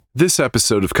This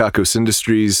episode of Kakos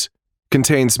Industries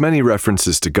contains many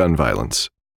references to gun violence.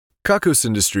 Kakos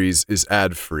Industries is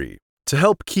ad-free. To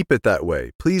help keep it that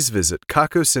way, please visit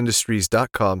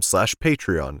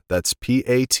kakosindustries.com/Patreon, that's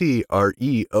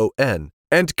Patreon,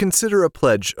 and consider a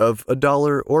pledge of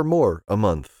 $1 or more a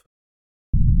month.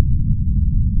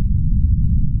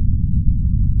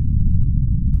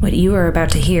 What you are about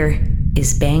to hear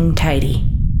is Bang Tidy.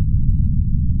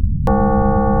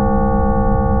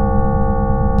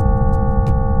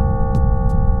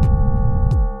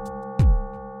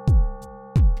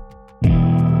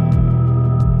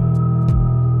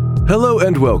 Hello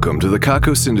and welcome to the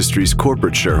Kakos Industries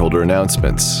corporate shareholder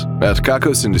announcements. At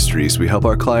Kakos Industries, we help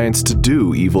our clients to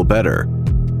do evil better.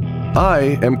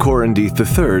 I am Corandeeth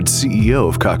III, CEO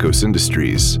of Kakos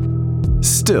Industries.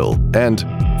 Still, and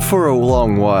for a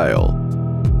long while.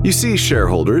 You see,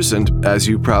 shareholders, and as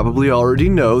you probably already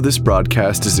know, this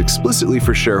broadcast is explicitly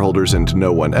for shareholders and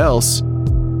no one else.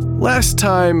 Last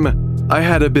time, I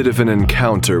had a bit of an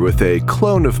encounter with a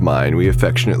clone of mine we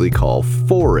affectionately call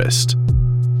Forrest.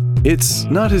 It's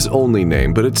not his only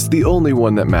name, but it's the only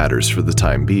one that matters for the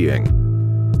time being.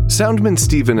 Soundman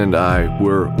Steven and I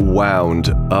were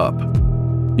wound up.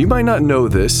 You might not know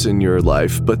this in your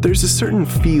life, but there's a certain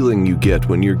feeling you get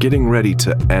when you're getting ready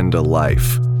to end a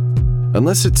life.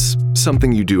 Unless it's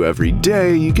something you do every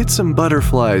day, you get some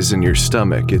butterflies in your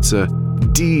stomach. It's a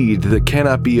deed that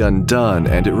cannot be undone,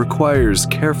 and it requires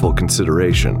careful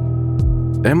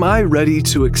consideration. Am I ready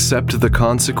to accept the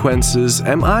consequences?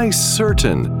 Am I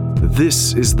certain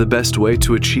this is the best way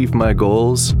to achieve my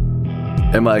goals?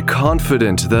 Am I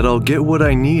confident that I'll get what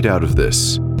I need out of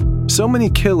this? So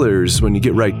many killers, when you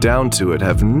get right down to it,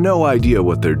 have no idea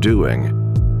what they're doing.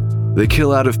 They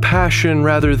kill out of passion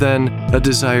rather than a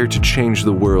desire to change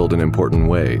the world in important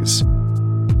ways.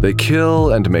 They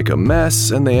kill and make a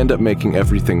mess, and they end up making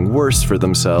everything worse for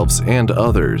themselves and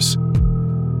others.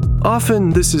 Often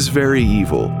this is very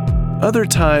evil. Other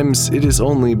times it is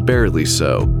only barely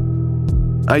so.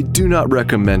 I do not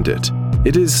recommend it.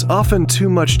 It is often too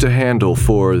much to handle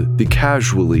for the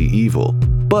casually evil.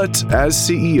 But as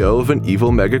CEO of an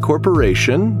evil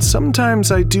megacorporation,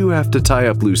 sometimes I do have to tie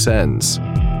up loose ends.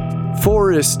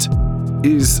 Forrest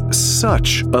is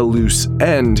such a loose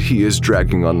end he is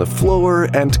dragging on the floor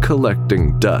and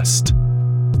collecting dust.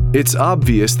 It's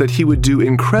obvious that he would do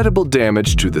incredible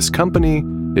damage to this company,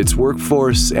 its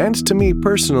workforce, and to me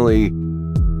personally,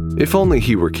 if only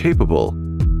he were capable.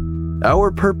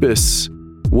 Our purpose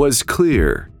was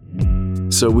clear,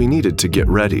 so we needed to get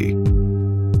ready.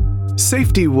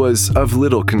 Safety was of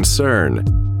little concern.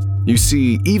 You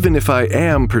see, even if I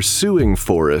am pursuing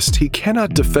Forrest, he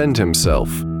cannot defend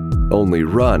himself, only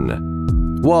run.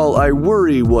 While I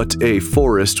worry what a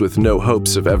Forrest with no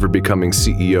hopes of ever becoming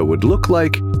CEO would look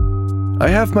like, I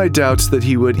have my doubts that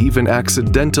he would even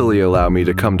accidentally allow me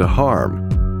to come to harm.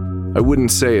 I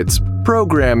wouldn't say it's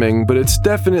programming, but it's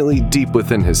definitely deep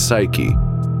within his psyche.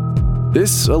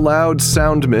 This allowed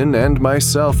Soundman and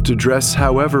myself to dress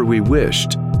however we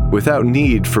wished, without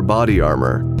need for body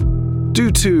armor. Due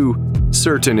to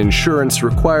certain insurance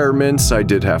requirements, I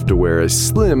did have to wear a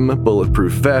slim,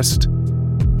 bulletproof vest,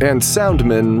 and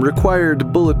Soundman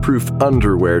required bulletproof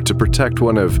underwear to protect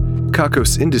one of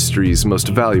Kakos Industries' most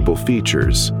valuable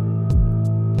features.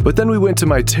 But then we went to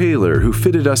my tailor, who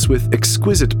fitted us with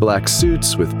exquisite black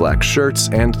suits with black shirts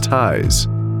and ties.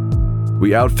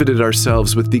 We outfitted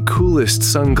ourselves with the coolest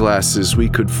sunglasses we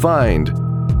could find.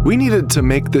 We needed to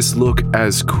make this look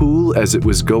as cool as it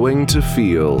was going to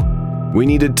feel. We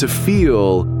needed to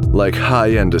feel like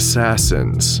high-end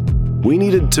assassins. We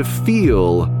needed to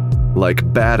feel like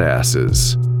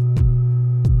badasses.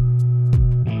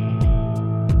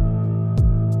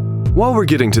 While we're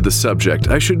getting to the subject,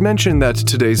 I should mention that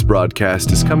today's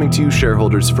broadcast is coming to you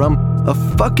shareholders from a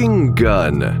fucking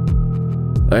gun.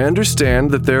 I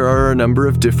understand that there are a number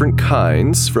of different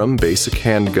kinds, from basic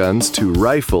handguns to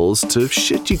rifles to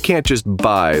shit you can't just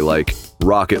buy like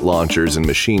rocket launchers and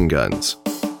machine guns.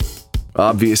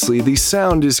 Obviously, the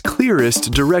sound is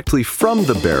clearest directly from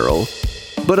the barrel,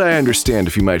 but I understand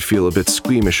if you might feel a bit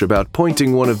squeamish about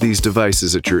pointing one of these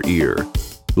devices at your ear,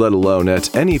 let alone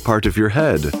at any part of your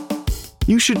head.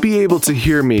 You should be able to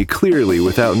hear me clearly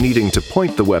without needing to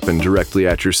point the weapon directly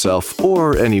at yourself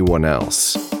or anyone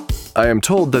else. I am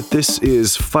told that this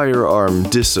is firearm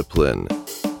discipline.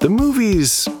 The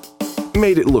movies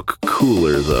made it look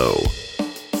cooler, though.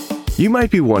 You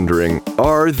might be wondering,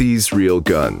 are these real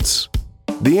guns?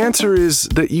 The answer is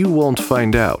that you won't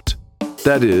find out.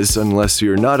 That is, unless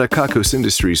you're not a Kakos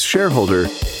Industries shareholder,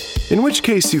 in which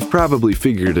case you've probably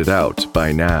figured it out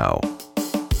by now.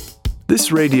 This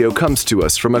radio comes to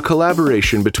us from a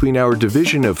collaboration between our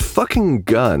division of fucking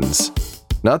guns,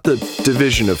 not the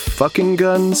division of fucking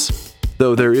guns,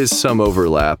 though there is some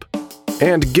overlap,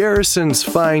 and Garrison's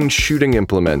fine shooting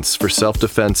implements for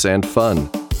self-defense and fun.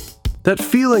 That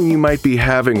feeling you might be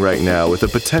having right now with a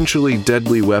potentially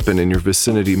deadly weapon in your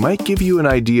vicinity might give you an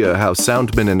idea how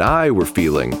Soundman and I were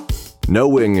feeling,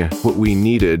 knowing what we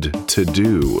needed to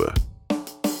do.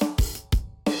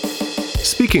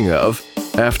 Speaking of,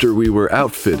 after we were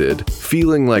outfitted,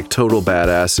 feeling like total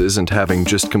badasses and having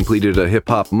just completed a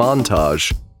hip-hop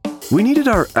montage, we needed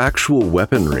our actual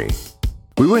weaponry.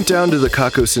 We went down to the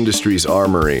Kakos Industries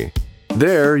armory.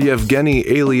 There, Yevgeny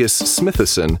alias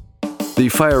Smithison, the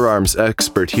firearms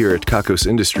expert here at Kakos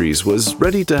Industries, was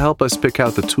ready to help us pick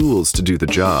out the tools to do the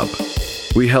job.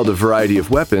 We held a variety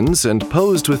of weapons and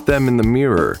posed with them in the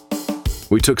mirror.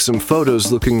 We took some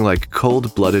photos looking like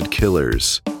cold-blooded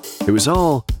killers. It was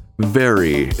all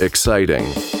very exciting.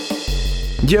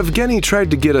 Yevgeny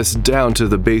tried to get us down to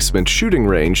the basement shooting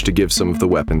range to give some of the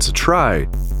weapons a try,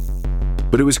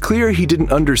 but it was clear he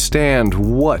didn't understand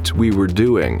what we were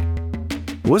doing.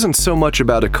 It wasn't so much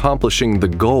about accomplishing the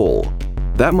goal.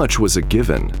 That much was a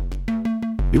given.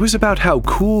 It was about how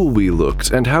cool we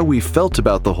looked and how we felt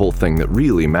about the whole thing that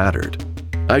really mattered.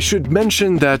 I should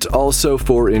mention that also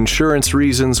for insurance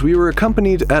reasons, we were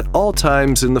accompanied at all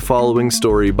times in the following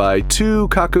story by 2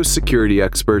 Kakos security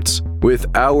experts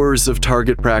with hours of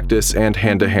target practice and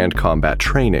hand-to-hand combat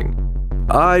training.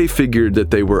 I figured that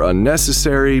they were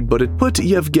unnecessary, but it put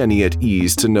Yevgeny at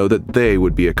ease to know that they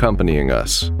would be accompanying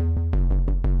us.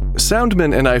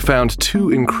 Soundman and I found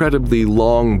 2 incredibly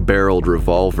long-barreled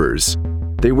revolvers.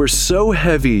 They were so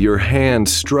heavy your hand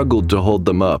struggled to hold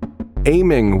them up.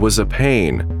 Aiming was a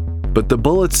pain, but the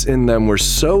bullets in them were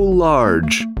so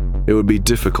large, it would be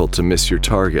difficult to miss your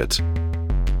target.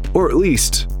 Or at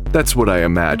least, that's what I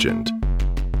imagined.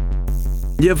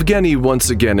 Yevgeny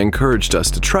once again encouraged us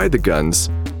to try the guns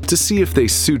to see if they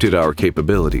suited our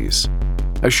capabilities.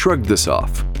 I shrugged this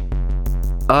off.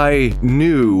 I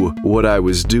knew what I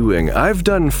was doing. I've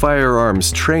done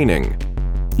firearms training.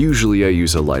 Usually I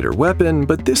use a lighter weapon,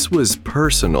 but this was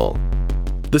personal.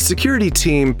 The security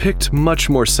team picked much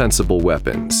more sensible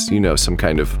weapons, some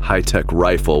kind of high-tech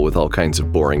rifle with all kinds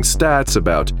of boring stats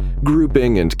about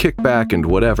grouping and kickback and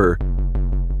whatever.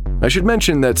 I should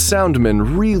mention that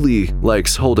Soundman really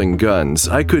likes holding guns.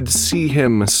 I could see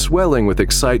him swelling with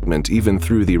excitement even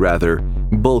through the rather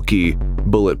bulky,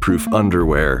 bulletproof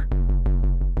underwear.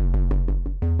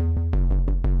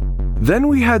 Then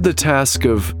we had the task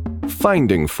of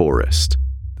finding Forrest.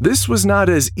 This was not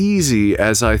as easy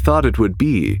as I thought it would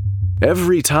be.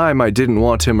 Every time I didn't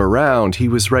want him around, he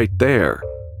was right there.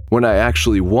 When I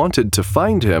actually wanted to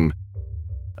find him,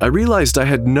 I realized I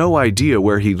had no idea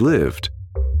where he lived.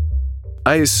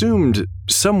 I assumed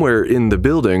somewhere in the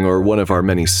building or one of our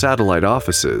many satellite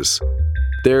offices.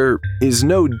 There is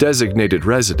no designated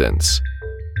residence.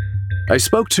 I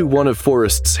spoke to one of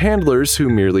Forrest's handlers who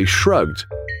merely shrugged.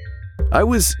 I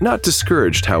was not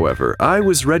discouraged, however. I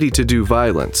was ready to do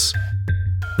violence.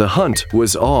 The hunt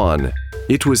was on.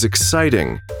 It was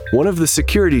exciting. One of the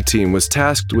security team was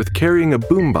tasked with carrying a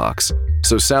boombox,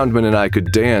 so Soundman and I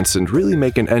could dance and really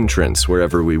make an entrance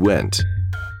wherever we went.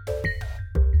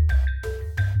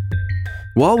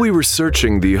 While we were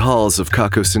searching the halls of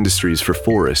Kakos Industries for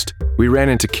Forrest, we ran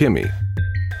into Kimmy.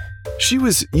 She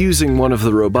was using one of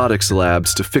the robotics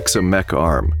labs to fix a mech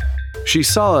arm. She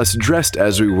saw us dressed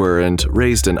as we were and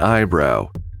raised an eyebrow.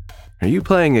 "Are you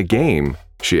playing a game?"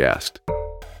 she asked.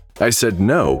 I said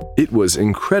no, it was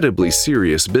incredibly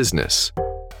serious business.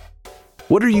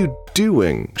 "What are you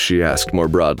doing?" she asked more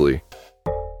broadly.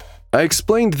 I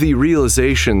explained the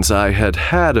realizations I had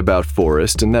had about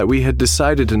Forrest and that we had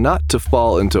decided not to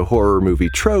fall into horror movie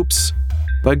tropes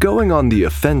by going on the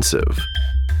offensive.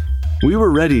 We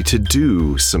were ready to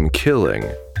do some killing.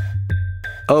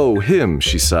 "Oh, him,"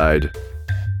 she sighed.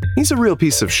 "He's a real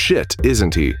piece of shit,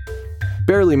 isn't he?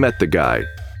 Barely met the guy,"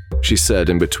 she said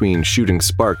in between shooting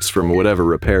sparks from whatever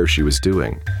repair she was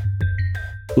doing.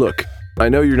 "Look, I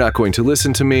know you're not going to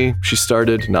listen to me," she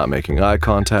started, not making eye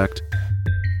contact.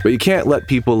 "But you can't let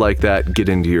people like that get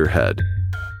into your head."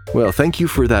 "Well, thank you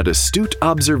for that astute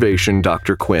observation,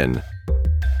 Dr. Quinn."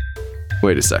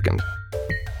 Wait a second.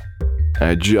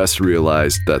 I just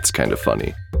realized that's kind of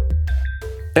funny.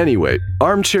 Anyway,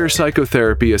 armchair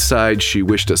psychotherapy aside, she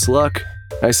wished us luck.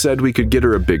 I said we could get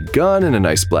her a big gun and a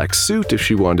nice black suit if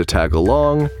she wanted to tag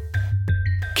along.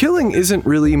 "Killing isn't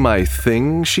really my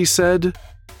thing," she said.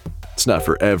 "It's not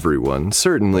for everyone,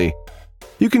 certainly.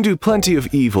 You can do plenty of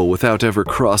evil without ever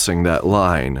crossing that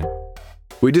line."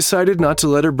 We decided not to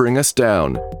let her bring us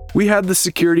down. We had the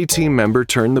security team member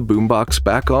turn the boombox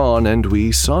back on, and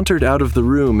we sauntered out of the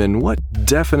room in what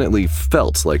definitely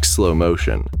felt like slow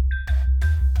motion.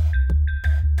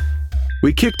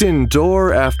 We kicked in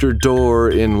door after door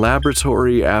in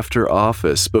laboratory after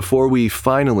office before we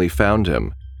finally found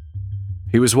him.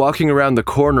 He was walking around the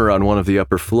corner on one of the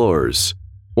upper floors.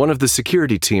 One of the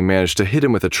security team managed to hit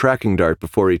him with a tracking dart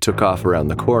before he took off around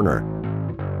the corner.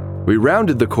 We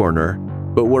rounded the corner,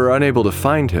 but were unable to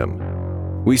find him.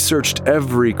 We searched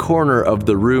every corner of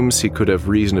the rooms he could have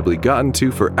reasonably gotten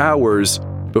to for hours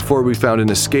before we found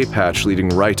an escape hatch leading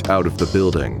right out of the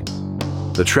building.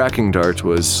 The tracking dart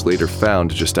was later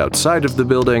found just outside of the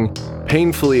building,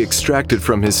 painfully extracted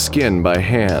from his skin by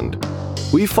hand.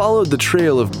 We followed the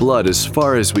trail of blood as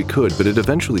far as we could, but it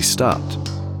eventually stopped,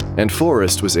 and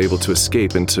Forrest was able to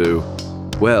escape into,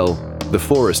 well, the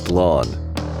forest lawn.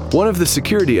 One of the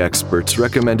security experts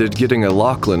recommended getting a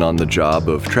Lachlan on the job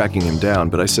of tracking him down,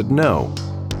 but I said no,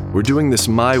 we're doing this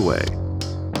my way.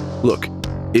 Look,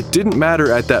 it didn't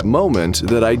matter at that moment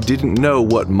that I didn't know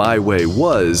what my way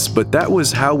was, but that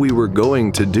was how we were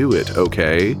going to do it,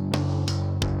 okay?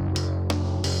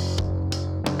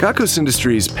 Kakos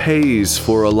Industries pays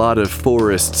for a lot of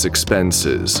Forrest's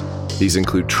expenses. These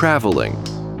include traveling.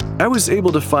 I was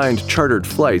able to find chartered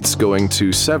flights going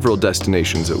to several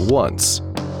destinations at once.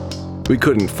 We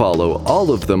couldn't follow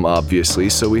all of them, obviously,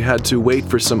 so we had to wait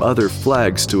for some other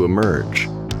flags to emerge.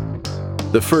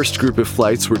 The first group of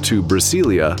flights were to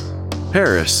Brasilia,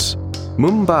 Paris,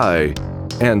 Mumbai,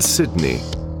 and Sydney.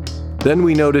 Then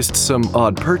we noticed some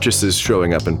odd purchases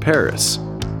showing up in Paris.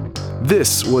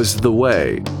 This was the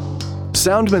way.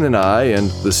 Soundman and I and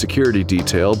the security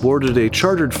detail boarded a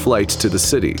chartered flight to the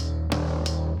city.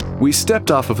 We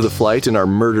stepped off of the flight in our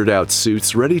murdered-out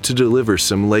suits, ready to deliver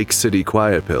some Lake City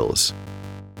quiet pills.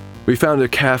 We found a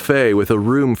cafe with a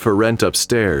room for rent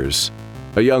upstairs.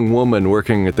 A young woman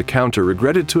working at the counter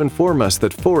regretted to inform us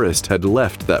that Forrest had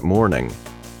left that morning.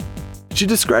 She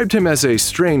described him as a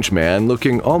strange man,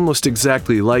 looking almost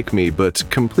exactly like me, but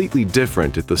completely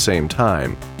different at the same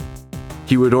time.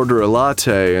 He would order a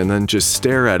latte and then just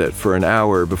stare at it for an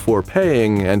hour before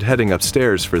paying and heading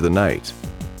upstairs for the night.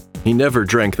 He never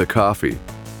drank the coffee.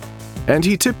 And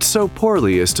he tipped so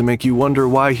poorly as to make you wonder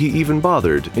why he even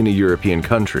bothered in a European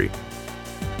country.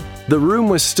 The room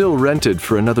was still rented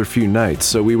for another few nights,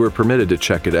 so we were permitted to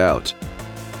check it out.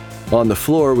 On the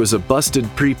floor was a busted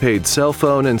prepaid cell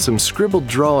phone and some scribbled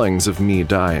drawings of me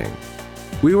dying.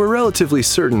 We were relatively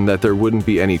certain that there wouldn't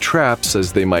be any traps,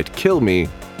 as they might kill me,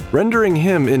 rendering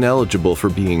him ineligible for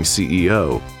being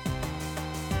CEO.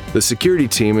 The security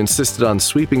team insisted on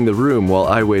sweeping the room while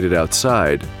I waited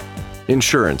outside.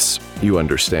 Insurance, you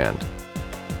understand.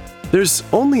 There's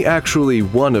only actually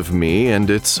one of me, and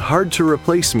it's hard to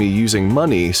replace me using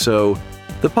money, so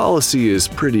the policy is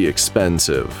pretty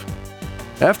expensive.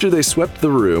 After they swept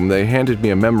the room, they handed me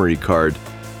a memory card.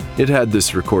 It had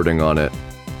this recording on it.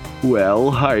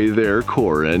 "Well, hi there,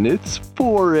 Corin. It's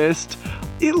Forrest.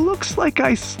 It looks like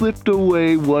I slipped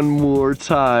away one more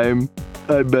time.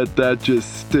 I bet that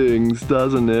just stings,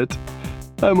 doesn't it?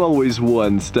 I'm always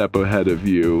one step ahead of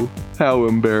you. How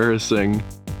embarrassing.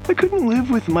 I couldn't live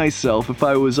with myself if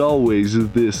I was always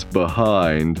this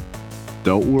behind.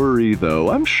 Don't worry, though.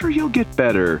 I'm sure you'll get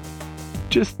better.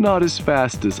 Just not as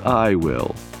fast as I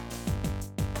will."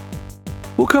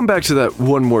 We'll come back to that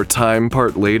one more time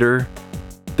part later.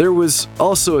 There was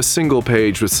also a single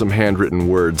page with some handwritten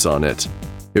words on it.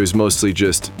 It was mostly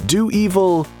just, "Do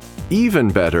evil even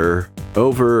better,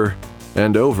 over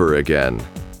and over again."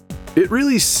 It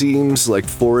really seems like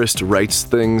Forrest writes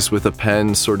things with a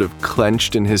pen sort of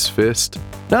clenched in his fist,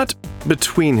 not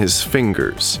between his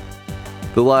fingers.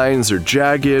 The lines are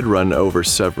jagged, run over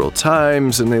several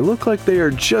times, and they look like they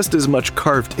are just as much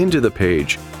carved into the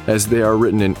page as they are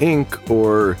written in ink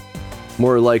or,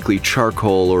 more likely,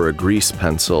 charcoal or a grease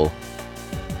pencil.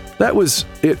 That was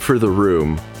it for the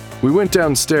room. We went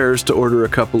downstairs to order a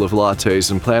couple of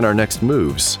lattes and plan our next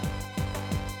moves.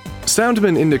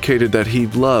 Soundman indicated that he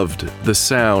loved the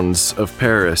sounds of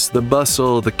Paris, the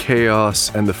bustle, the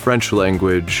chaos, and the French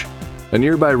language. A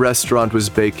nearby restaurant was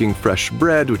baking fresh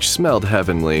bread, which smelled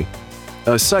heavenly.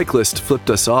 A cyclist flipped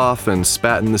us off and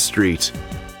spat in the street.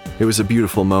 It was a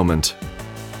beautiful moment.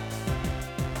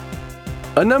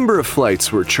 A number of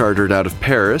flights were chartered out of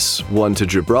Paris, one to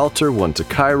Gibraltar, one to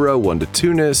Cairo, one to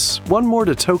Tunis, one more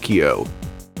to Tokyo.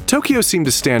 Tokyo seemed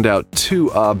to stand out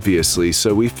too obviously,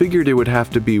 so we figured it would have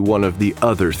to be one of the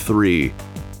other three.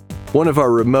 One of our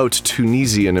remote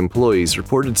Tunisian employees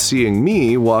reported seeing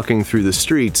me walking through the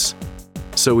streets,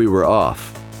 so we were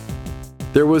off.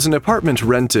 There was an apartment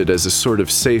rented as a sort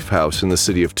of safe house in the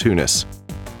city of Tunis.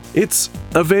 It's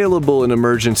available in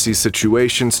emergency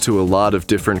situations to a lot of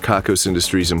different Kakos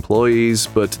Industries employees,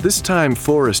 but this time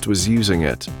Forrest was using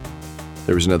it.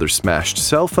 There was another smashed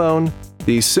cell phone.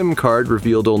 The SIM card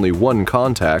revealed only one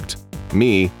contact,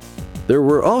 me. There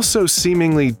were also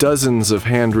seemingly dozens of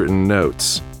handwritten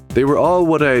notes. They were all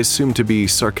what I assumed to be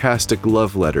sarcastic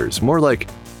love letters, more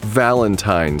like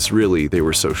Valentines, really, they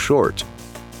were so short.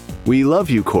 We love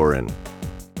you, Corin.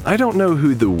 I don't know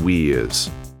who the we is.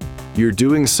 You're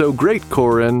doing so great,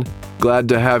 Corin. Glad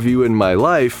to have you in my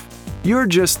life. You're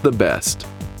just the best.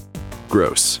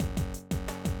 Gross.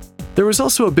 There was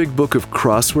also a big book of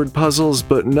crossword puzzles,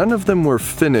 but none of them were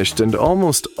finished and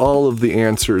almost all of the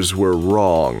answers were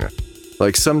wrong.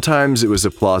 Like sometimes it was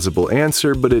a plausible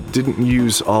answer, but it didn't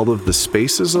use all of the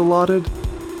spaces allotted.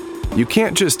 You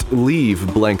can't just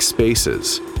leave blank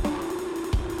spaces.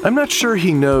 I'm not sure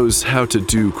he knows how to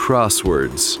do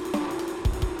crosswords.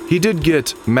 He did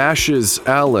get Mash's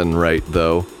Allen right,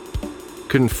 though.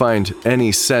 Couldn't find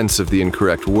any sense of the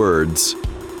incorrect words.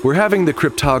 We're having the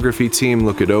cryptography team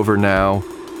look it over now.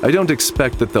 I don't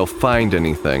expect that they'll find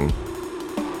anything.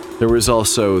 There was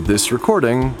also this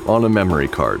recording on a memory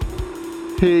card.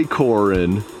 Hey,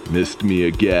 Corin. Missed me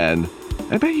again.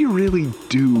 I bet you really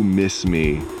do miss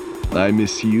me. I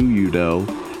miss you, you know.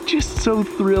 Just so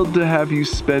thrilled to have you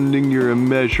spending your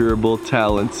immeasurable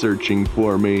talent searching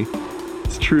for me.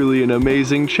 It's truly an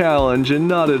amazing challenge and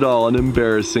not at all an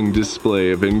embarrassing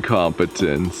display of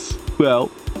incompetence.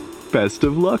 Well, best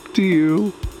of luck to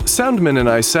you. Soundman and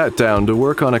I sat down to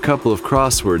work on a couple of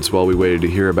crosswords while we waited to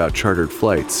hear about chartered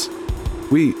flights.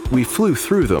 We flew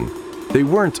through them. They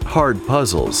weren't hard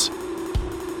puzzles.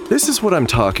 This is what I'm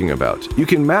talking about. You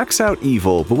can max out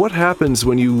evil, but what happens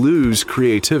when you lose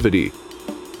creativity?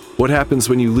 What happens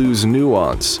when you lose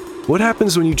nuance? What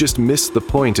happens when you just miss the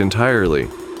point entirely?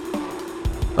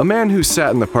 A man who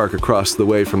sat in the park across the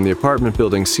way from the apartment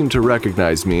building seemed to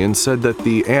recognize me and said that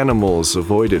the animals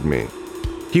avoided me.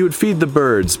 He would feed the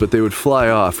birds, but they would fly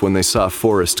off when they saw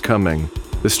Forrest coming.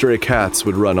 The stray cats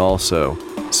would run also.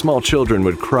 Small children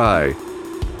would cry.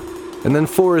 And then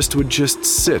Forrest would just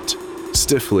sit,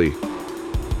 stiffly.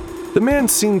 The man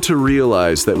seemed to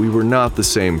realize that we were not the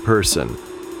same person.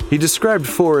 He described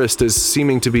Forrest as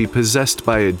seeming to be possessed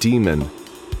by a demon.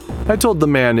 I told the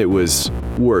man it was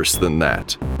worse than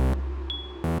that.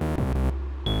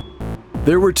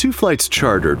 There were 2 flights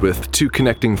chartered with 2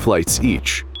 connecting flights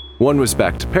each. One was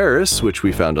back to Paris, which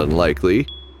we found unlikely.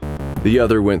 The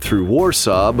other went through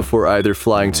Warsaw before either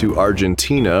flying to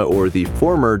Argentina or the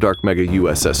former Dark Mega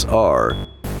USSR.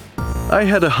 I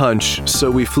had a hunch, so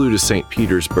we flew to St.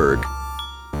 Petersburg.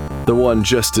 The one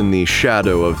just in the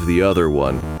shadow of the other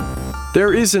one.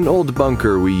 There is an old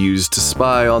bunker we used to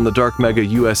spy on the Dark Mega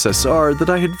USSR that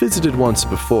I had visited once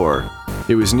before.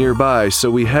 It was nearby, so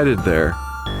we headed there.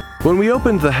 When we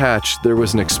opened the hatch, there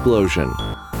was an explosion.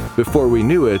 Before we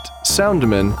knew it,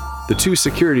 Soundman, the 2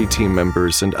 security team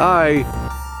members, and I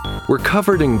were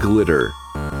covered in glitter.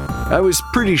 I was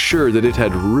pretty sure that it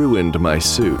had ruined my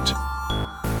suit.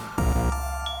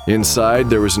 Inside,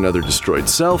 there was another destroyed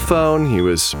cell phone. He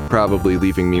was probably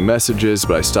leaving me messages,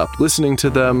 but I stopped listening to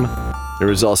them. There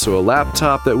was also a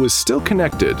laptop that was still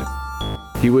connected.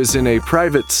 He was in a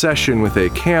private session with a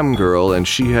cam girl, and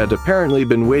she had apparently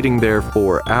been waiting there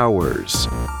for hours.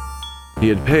 He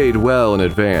had paid well in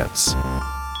advance.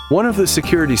 One of the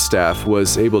security staff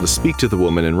was able to speak to the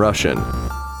woman in Russian.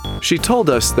 She told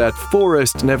us that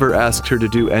Forrest never asked her to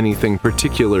do anything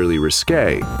particularly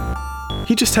risque.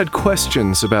 He just had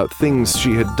questions about things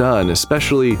she had done,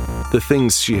 especially the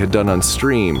things she had done on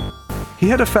stream. He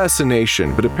had a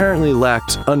fascination, but apparently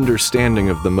lacked understanding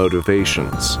of the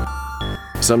motivations.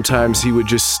 Sometimes he would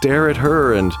just stare at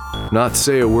her and not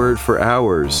say a word for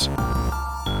hours.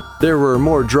 There were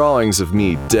more drawings of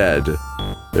me dead.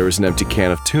 There was an empty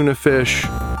can of tuna fish.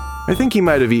 I think he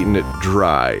might have eaten it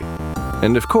dry.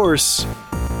 And of course,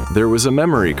 there was a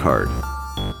memory card.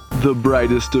 The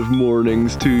brightest of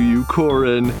mornings to you,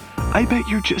 Corin. I bet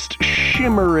you're just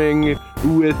shimmering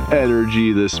with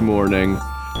energy this morning.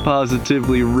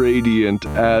 Positively radiant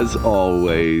as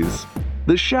always.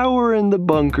 The shower in the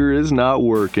bunker is not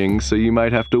working, so you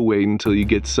might have to wait until you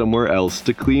get somewhere else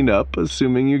to clean up,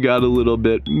 assuming you got a little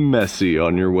bit messy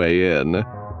on your way in.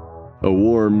 A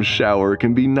warm shower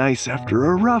can be nice after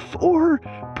a rough or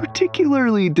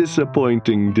particularly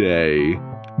disappointing day.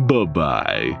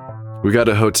 Bye-bye. We got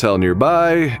a hotel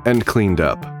nearby and cleaned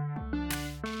up.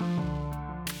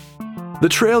 The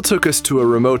trail took us to a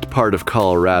remote part of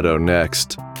Colorado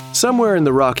next, somewhere in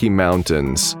the Rocky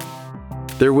Mountains.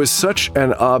 There was such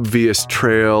an obvious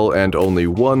trail and only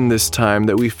one this time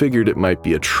that we figured it might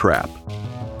be a trap.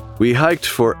 We hiked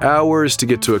for hours to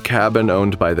get to a cabin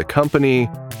owned by the company.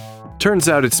 Turns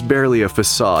out it's barely a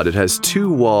facade. It has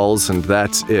 2 walls and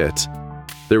that's it.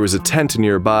 There was a tent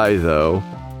nearby though.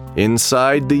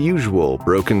 Inside, the usual: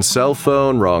 broken cell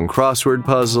phone, wrong crossword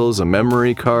puzzles, a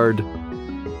memory card.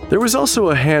 There was also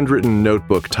a handwritten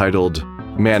notebook titled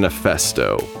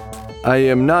Manifesto. I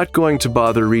am not going to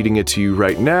bother reading it to you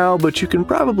right now, but you can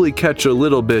probably catch a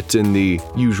little bit in the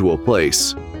usual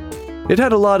place. It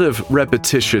had a lot of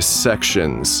repetitious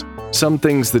sections, some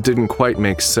things that didn't quite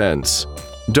make sense,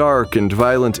 dark and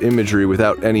violent imagery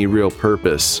without any real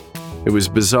purpose. It was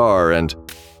bizarre and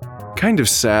kind of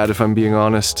sad, if I'm being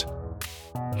honest.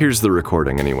 Here's the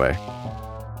recording anyway.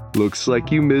 Looks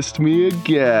like you missed me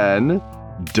again.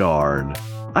 Darn.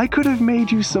 I could have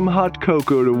made you some hot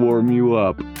cocoa to warm you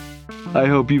up. I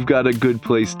hope you've got a good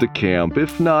place to camp.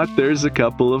 If not, there's a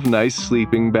couple of nice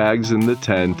sleeping bags in the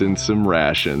tent and some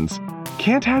rations.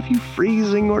 Can't have you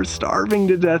freezing or starving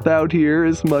to death out here,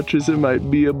 as much as it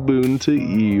might be a boon to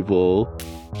evil.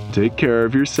 Take care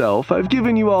of yourself. I've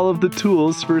given you all of the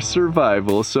tools for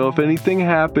survival, so if anything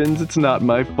happens, it's not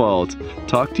my fault.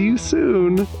 Talk to you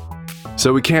soon.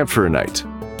 So we camped for a night.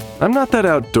 I'm not that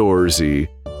outdoorsy.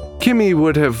 Kimmy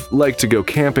would have liked to go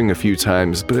camping a few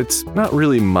times, but it's not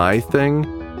really my thing.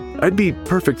 I'd be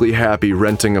perfectly happy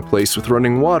renting a place with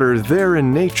running water there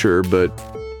in nature, but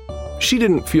she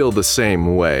didn't feel the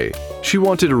same way. She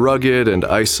wanted rugged and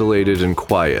isolated and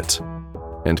quiet.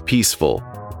 And peaceful.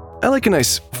 I like a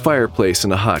nice fireplace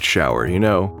and a hot shower, you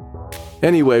know?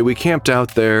 Anyway, we camped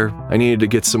out there. I needed to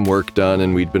get some work done,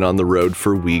 and we'd been on the road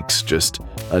for weeks, just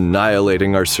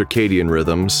annihilating our circadian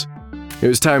rhythms. It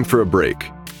was time for a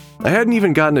break. I hadn't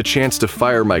even gotten a chance to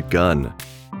fire my gun.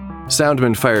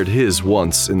 Soundman fired his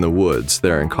once in the woods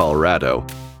there in Colorado.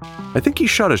 I think he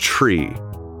shot a tree.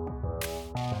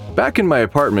 Back in my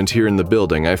apartment here in the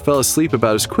building, I fell asleep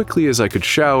about as quickly as I could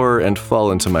shower and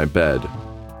fall into my bed.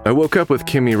 I woke up with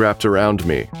Kimmy wrapped around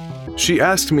me. She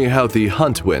asked me how the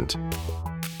hunt went.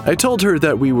 I told her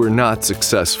that we were not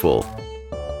successful.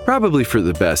 Probably for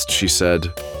the best, she said.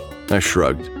 I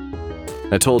shrugged.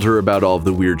 I told her about all of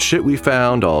the weird shit we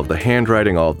found, all of the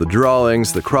handwriting, all of the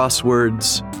drawings, the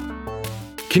crosswords.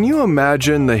 Can you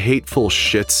imagine the hateful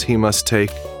shits he must take?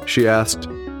 She asked.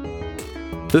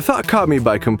 The thought caught me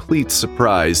by complete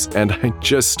surprise, and I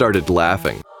just started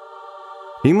laughing.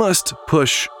 He must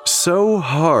push so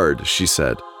hard, she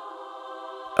said.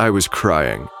 I was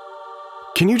crying.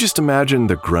 Can you just imagine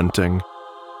the grunting?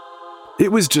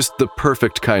 It was just the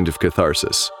perfect kind of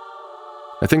catharsis.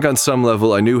 I think on some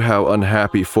level I knew how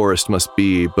unhappy Forrest must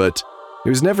be, but it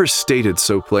was never stated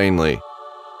so plainly.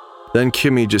 Then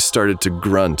Kimmy just started to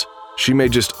grunt. She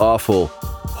made just awful,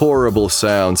 horrible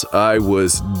sounds. I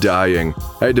was dying.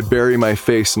 I had to bury my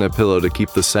face in a pillow to keep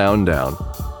the sound down.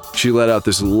 She let out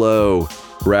this low,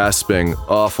 rasping,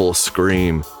 awful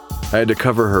scream. I had to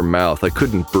cover her mouth. I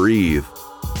couldn't breathe.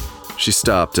 She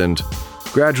stopped, and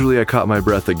gradually I caught my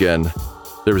breath again.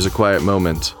 There was a quiet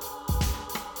moment.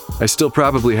 I still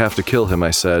probably have to kill him,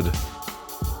 I said.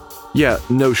 Yeah,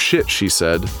 no shit, she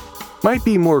said. Might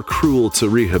be more cruel to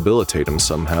rehabilitate him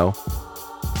somehow.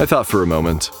 I thought for a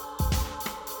moment.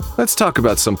 Let's talk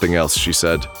about something else, she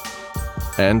said.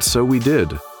 And so we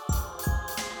did.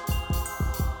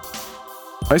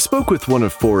 I spoke with one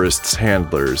of Forrest's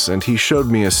handlers, and he showed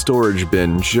me a storage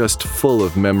bin just full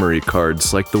of memory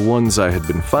cards like the ones I had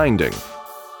been finding.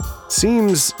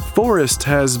 Seems Forrest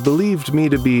has believed me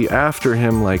to be after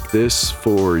him like this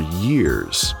for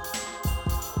years.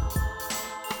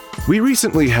 We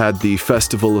recently had the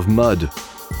Festival of Mud.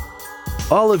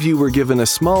 All of you were given a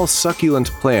small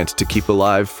succulent plant to keep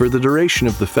alive for the duration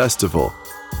of the festival.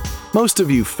 Most of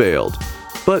you failed,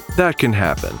 but that can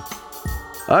happen.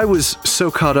 I was so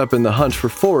caught up in the hunt for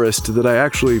Forrest that I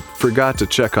actually forgot to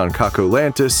check on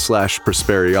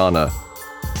Cacolantis/Prosperiana.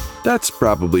 That's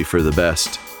probably for the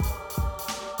best.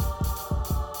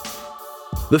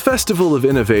 The Festival of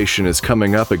Innovation is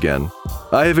coming up again.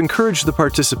 I have encouraged the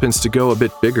participants to go a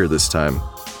bit bigger this time.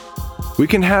 We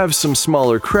can have some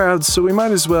smaller crowds, so we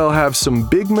might as well have some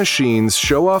big machines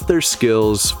show off their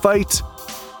skills, fight,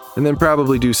 and then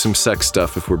probably do some sex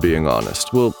stuff if we're being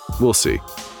honest. We'll see.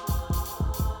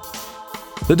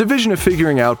 The division of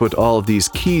figuring out what all of these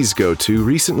keys go to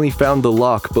recently found the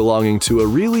lock belonging to a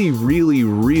really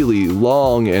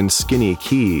long and skinny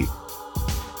key.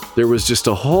 There was just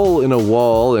a hole in a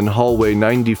wall in hallway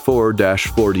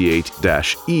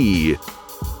 94-48-E.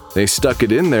 They stuck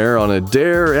it in there on a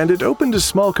dare, and it opened a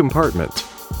small compartment.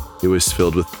 It was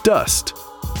filled with dust.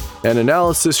 and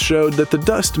analysis showed that the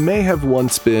dust may have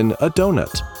once been a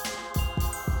donut.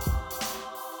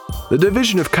 The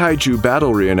Division of Kaiju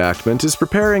Battle Reenactment is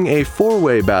preparing a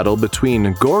 4-way battle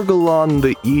between Gorgolon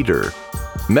the Eater,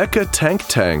 Mecha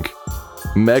Tank,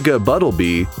 Mega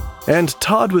Buttlebee, and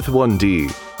Todd with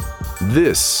 1D.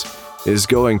 This is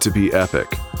going to be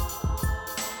epic.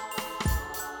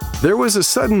 There was a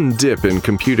sudden dip in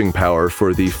computing power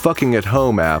for the Fucking at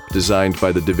Home app designed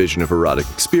by the Division of Erotic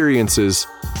Experiences,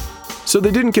 so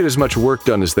they didn't get as much work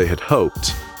done as they had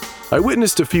hoped. I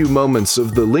witnessed a few moments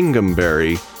of the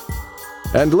Lingonberry,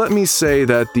 and let me say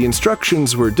that the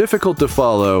instructions were difficult to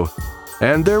follow,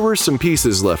 and there were some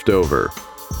pieces left over.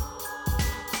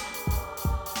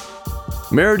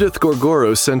 Meredith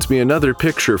Gorgoro sent me another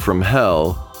picture from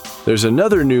hell. There's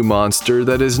another new monster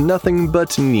that is nothing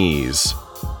but knees.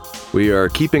 We are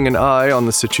keeping an eye on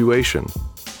the situation.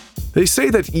 They say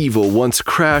that Evil once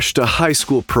crashed a high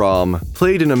school prom,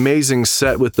 played an amazing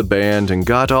set with the band, and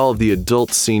got all of the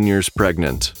adult seniors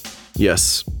pregnant.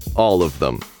 Yes, all of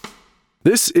them.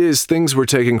 This is things we're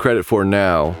taking credit for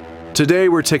now. Today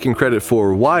we're taking credit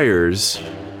for wires,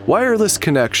 wireless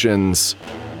connections,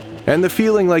 and the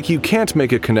feeling like you can't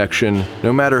make a connection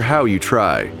no matter how you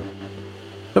try.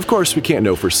 Of course, we can't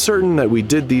know for certain that we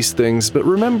did these things, but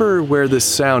remember where this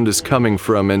sound is coming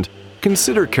from and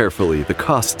consider carefully the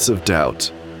costs of doubt.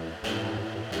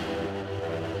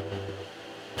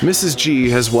 Mrs. G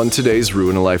has won today's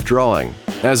Ruin a Life drawing.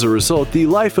 As a result, the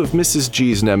life of Mrs.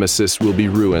 G's nemesis will be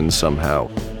ruined somehow.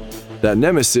 That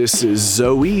nemesis is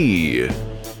Zoe.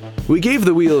 We gave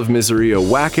the Wheel of Misery a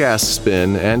whack-ass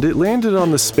spin, and it landed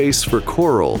on the space for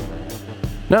coral.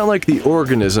 Not like the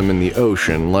organism in the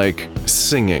ocean, like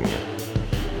singing.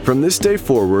 From this day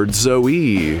forward,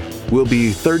 Zoe will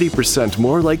be 30%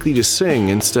 more likely to sing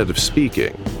instead of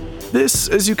speaking. This,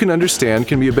 as you can understand,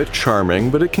 can be a bit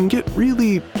charming, but it can get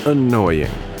really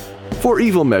annoying. For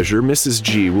evil measure, Mrs.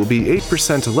 G will be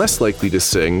 8% less likely to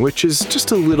sing, which is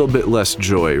just a little bit less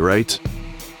joy, right?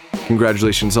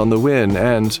 Congratulations on the win,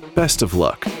 and best of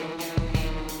luck.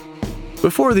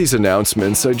 Before these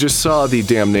announcements, I just saw the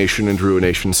Damnation and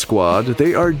Ruination squad.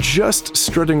 They are just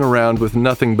strutting around with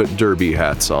nothing but derby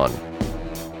hats on.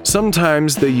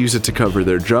 Sometimes they use it to cover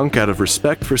their junk out of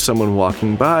respect for someone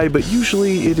walking by, but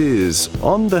usually it is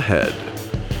on the head.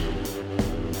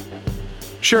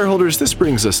 Shareholders, this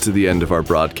brings us to the end of our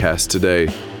broadcast today.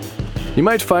 You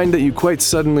might find that you quite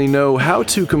suddenly know how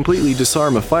to completely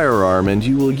disarm a firearm, and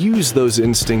you will use those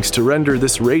instincts to render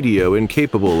this radio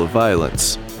incapable of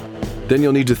violence. Then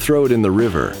you'll need to throw it in the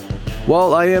river.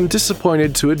 While I am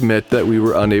disappointed to admit that we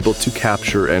were unable to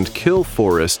capture and kill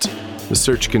Forrest, the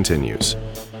search continues.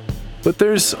 But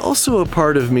there's also a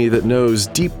part of me that knows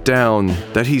deep down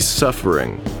that he's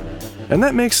suffering. And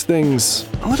that makes things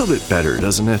a little bit better,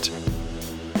 doesn't it?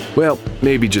 Well,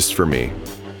 maybe just for me.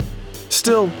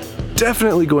 Still,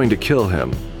 definitely going to kill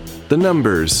him. The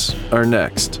numbers are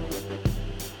next.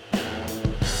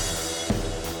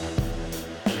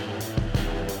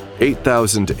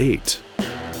 $8,008.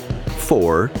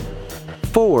 4,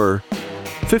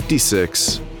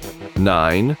 56,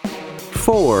 9,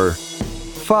 4,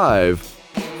 5,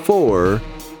 4,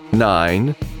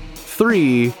 9,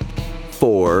 3,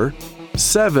 4,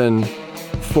 7,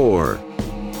 4.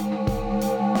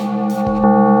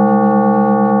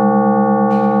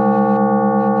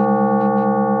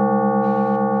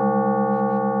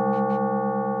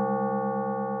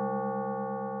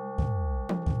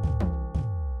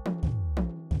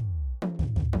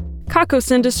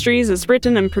 Kakos Industries is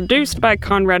written and produced by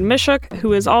Conrad Mishuk,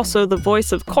 who is also the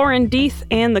voice of Corin Deeth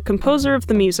and the composer of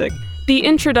the music. The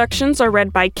introductions are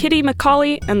read by Kitty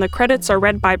McCauley, and the credits are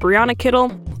read by Brianna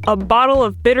Kittle, a bottle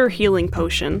of bitter healing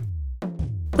potion.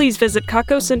 Please visit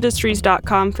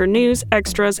kakosindustries.com for news,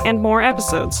 extras, and more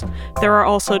episodes. There are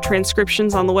also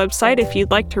transcriptions on the website if you'd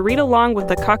like to read along with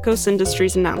the Kakos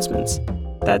Industries announcements.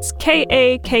 That's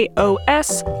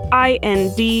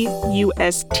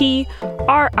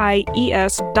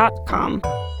KAKOSINDUSTRIES.com.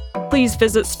 Please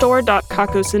visit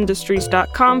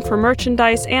store.kakosindustries.com for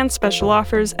merchandise and special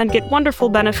offers, and get wonderful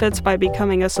benefits by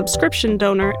becoming a subscription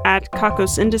donor at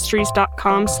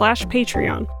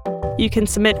kakosindustries.com/Patreon. You can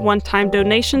submit one-time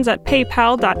donations at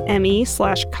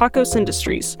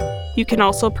paypal.me/kakosindustries. You can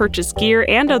also purchase gear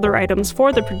and other items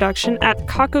for the production at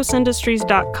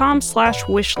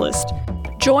kakosindustries.com/wishlist.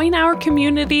 Join our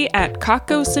community at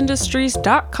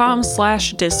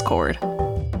kakosindustries.com/discord.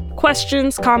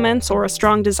 Questions, comments, or a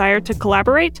strong desire to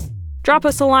collaborate? Drop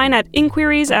us a line at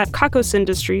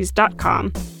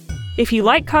inquiries@kakosindustries.com. If you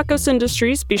like Kakos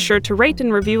Industries, be sure to rate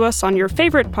and review us on your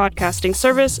favorite podcasting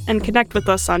service and connect with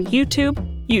us on YouTube,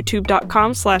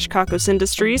 youtube.com/Kakos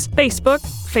Industries, Facebook,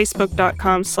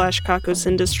 facebook.com/Kakos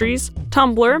Industries,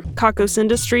 Tumblr,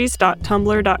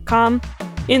 kakosindustries.tumblr.com,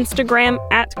 Instagram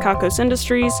 @Kakos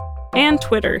Industries, and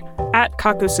Twitter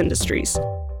 @Kakos Industries.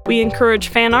 We encourage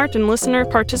fan art and listener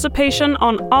participation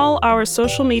on all our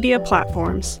social media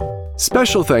platforms.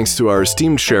 Special thanks to our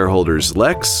esteemed shareholders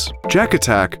Lex, Jack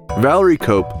Attack, Valerie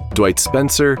Cope, Dwight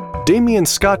Spencer, Damian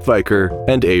Scott Viker,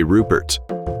 and A. Rupert.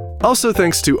 Also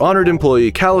thanks to honored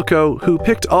employee Calico, who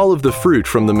picked all of the fruit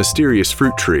from the mysterious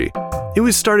fruit tree. It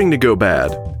was starting to go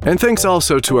bad. And thanks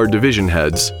also to our division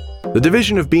heads. The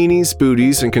division of beanies,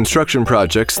 booties, and construction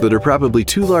projects that are probably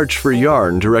too large for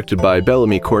yarn, directed by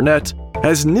Bellamy Cornett,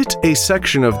 has knit a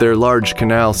section of their large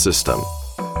canal system.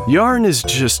 Yarn is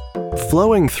just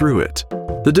flowing through it.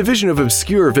 The division of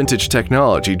obscure vintage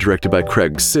technology, directed by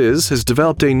Craig Sizz, has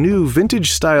developed a new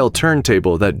vintage-style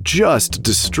turntable that just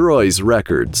destroys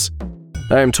records.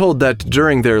 I am told that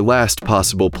during their last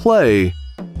possible play,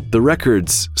 the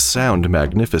records sound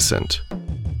magnificent.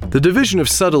 The division of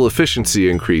subtle efficiency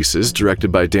increases,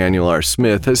 directed by Daniel R.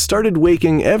 Smith, has started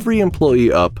waking every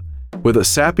employee up with a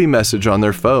sappy message on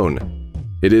their phone.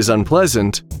 It is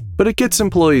unpleasant, but it gets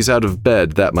employees out of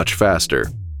bed that much faster.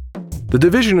 The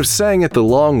division of Saying It the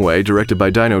Long Way, directed by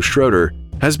Dino Schroeder,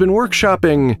 has been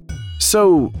workshopping,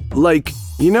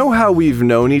 you know how we've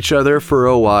known each other for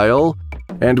a while,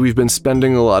 and we've been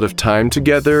spending a lot of time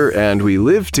together, and we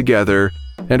live together,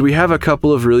 and we have a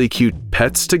couple of really cute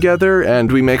pets together, and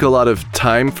we make a lot of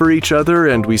time for each other,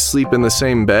 and we sleep in the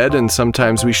same bed, and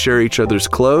sometimes we share each other's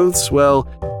clothes? Well,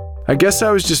 I guess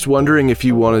I was just wondering if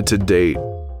you wanted to date.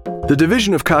 The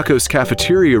division of Kakos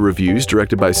Cafeteria Reviews,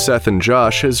 directed by Seth and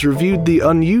Josh, has reviewed the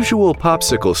unusual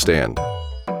popsicle stand.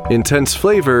 Intense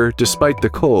flavor, despite the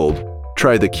cold.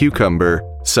 Try the cucumber,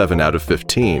 7 out of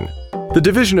 15. The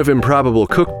division of Improbable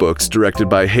Cookbooks, directed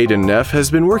by Hayden Neff,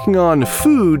 has been working on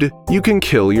food you can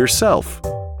kill yourself.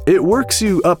 It works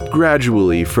you up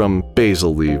gradually from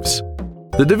basil leaves.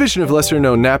 The division of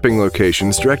lesser-known napping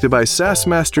locations, directed by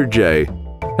Sassmaster J,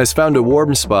 has found a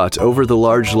warm spot over the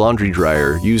large laundry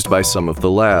dryer used by some of the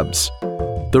labs.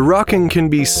 The rocking can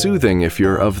be soothing if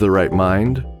you're of the right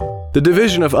mind. The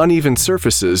division of Uneven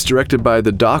Surfaces, directed by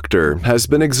The Doctor, has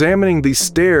been examining the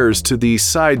stairs to the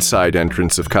side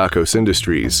entrance of Kakos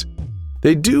Industries.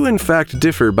 They do in fact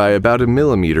differ by about a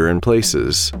millimeter in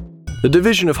places. The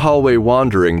division of Hallway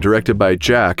Wandering, directed by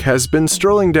Jack, has been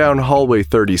strolling down Hallway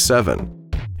 37.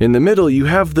 In the middle, you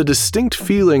have the distinct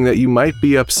feeling that you might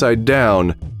be upside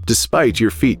down, despite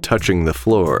your feet touching the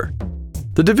floor.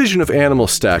 The division of Animal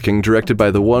Stacking, directed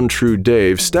by the one true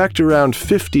Dave, stacked around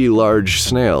 50 large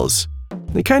snails.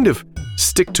 They kind of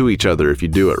stick to each other if you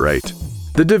do it right.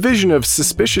 The division of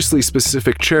Suspiciously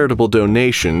Specific Charitable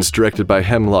Donations, directed by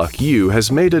Hemlock U,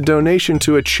 has made a donation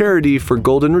to a charity for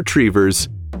golden retrievers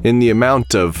in the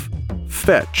amount of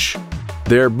fetch.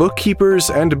 Their bookkeepers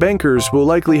and bankers will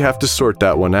likely have to sort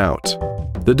that one out.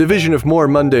 The division of More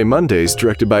Monday Mondays,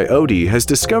 directed by Odie, has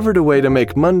discovered a way to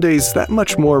make Mondays that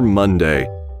much more Monday.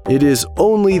 It is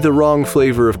only the wrong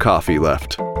flavor of coffee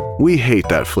left. We hate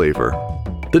that flavor.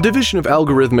 The division of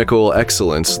Algorithmical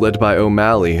Excellence, led by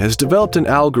O'Malley, has developed an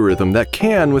algorithm that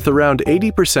can, with around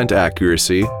 80%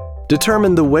 accuracy,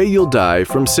 determine the way you'll die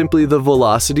from simply the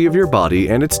velocity of your body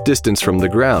and its distance from the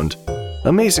ground.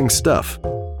 Amazing stuff.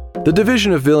 The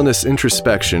division of Villainous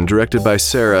Introspection, directed by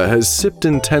Sarah, has sipped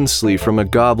intensely from a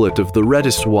goblet of the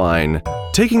reddest wine,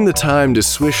 taking the time to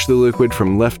swish the liquid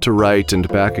from left to right and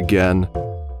back again.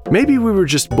 Maybe we were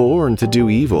just born to do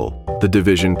evil, the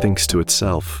division thinks to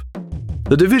itself.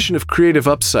 The division of Creative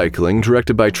Upcycling,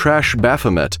 directed by Trash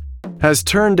Baphomet, has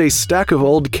turned a stack of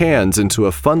old cans into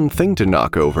a fun thing to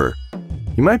knock over.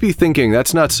 You might be thinking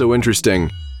that's not so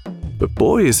interesting, but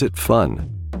boy is it fun.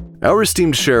 Our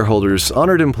esteemed shareholders,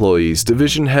 honored employees,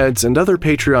 division heads, and other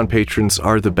Patreon patrons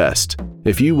are the best.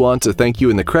 If you want a thank you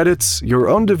in the credits, your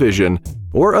own division,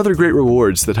 or other great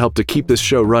rewards that help to keep this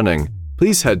show running,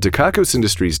 please head to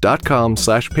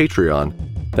kakosindustries.com/Patreon.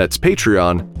 That's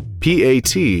Patreon,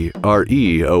 Patreon.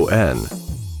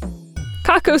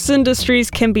 Kakos Industries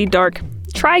can be dark.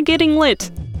 Try getting lit.